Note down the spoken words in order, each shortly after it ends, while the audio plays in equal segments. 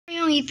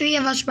only 3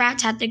 of us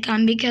rats had to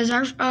come because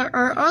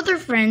our other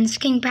friends,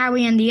 King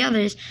Powie and the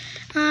others,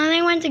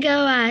 they went to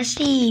go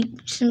see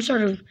some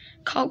sort of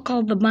cult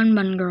called the Bun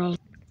Bun Girls.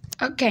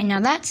 Okay, now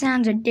that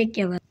sounds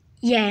ridiculous.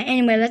 Yeah,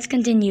 anyway, let's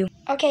continue.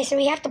 Okay, so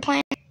we have to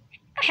plan.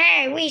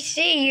 Hey, we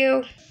see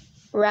you.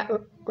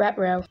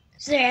 Rat-row.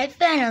 So I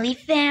finally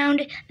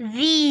found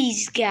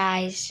these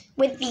guys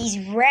with these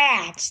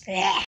rats.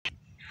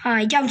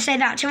 Don't say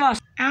that to us.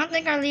 I don't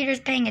think our leader's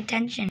paying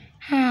attention.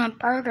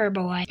 Burger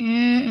Boy.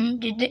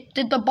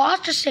 Did the boss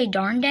just say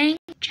darn dang?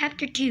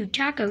 Chapter 2,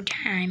 taco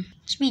time.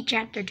 Sweet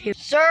Chapter 2.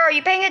 Sir, are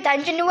you paying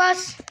attention to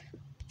us?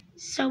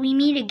 So we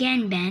meet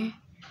again, Ben.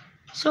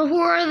 So who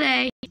are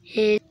they?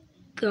 His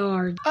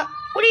guards. What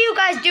are you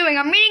guys doing?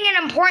 I'm reading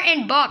an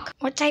important book.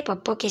 What type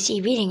of book is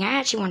he reading? I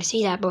actually want to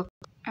see that book.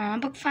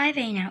 Book 5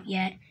 ain't out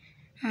yet.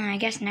 I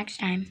guess next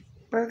time.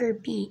 Burger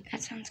Beat.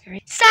 That sounds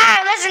great. Sir,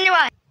 listen to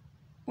us!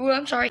 Ooh,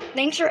 I'm sorry.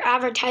 Thanks for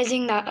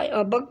advertising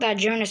that book that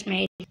Jonas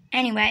made.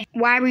 Anyway,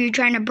 why were you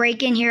trying to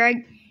break in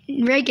here?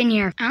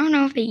 I don't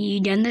know if you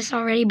done this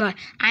already, but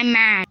I'm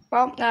mad.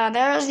 Well,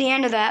 that was the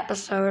end of the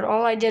episode.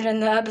 All I did in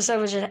the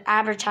episode was just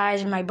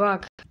advertise my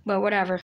book. But whatever.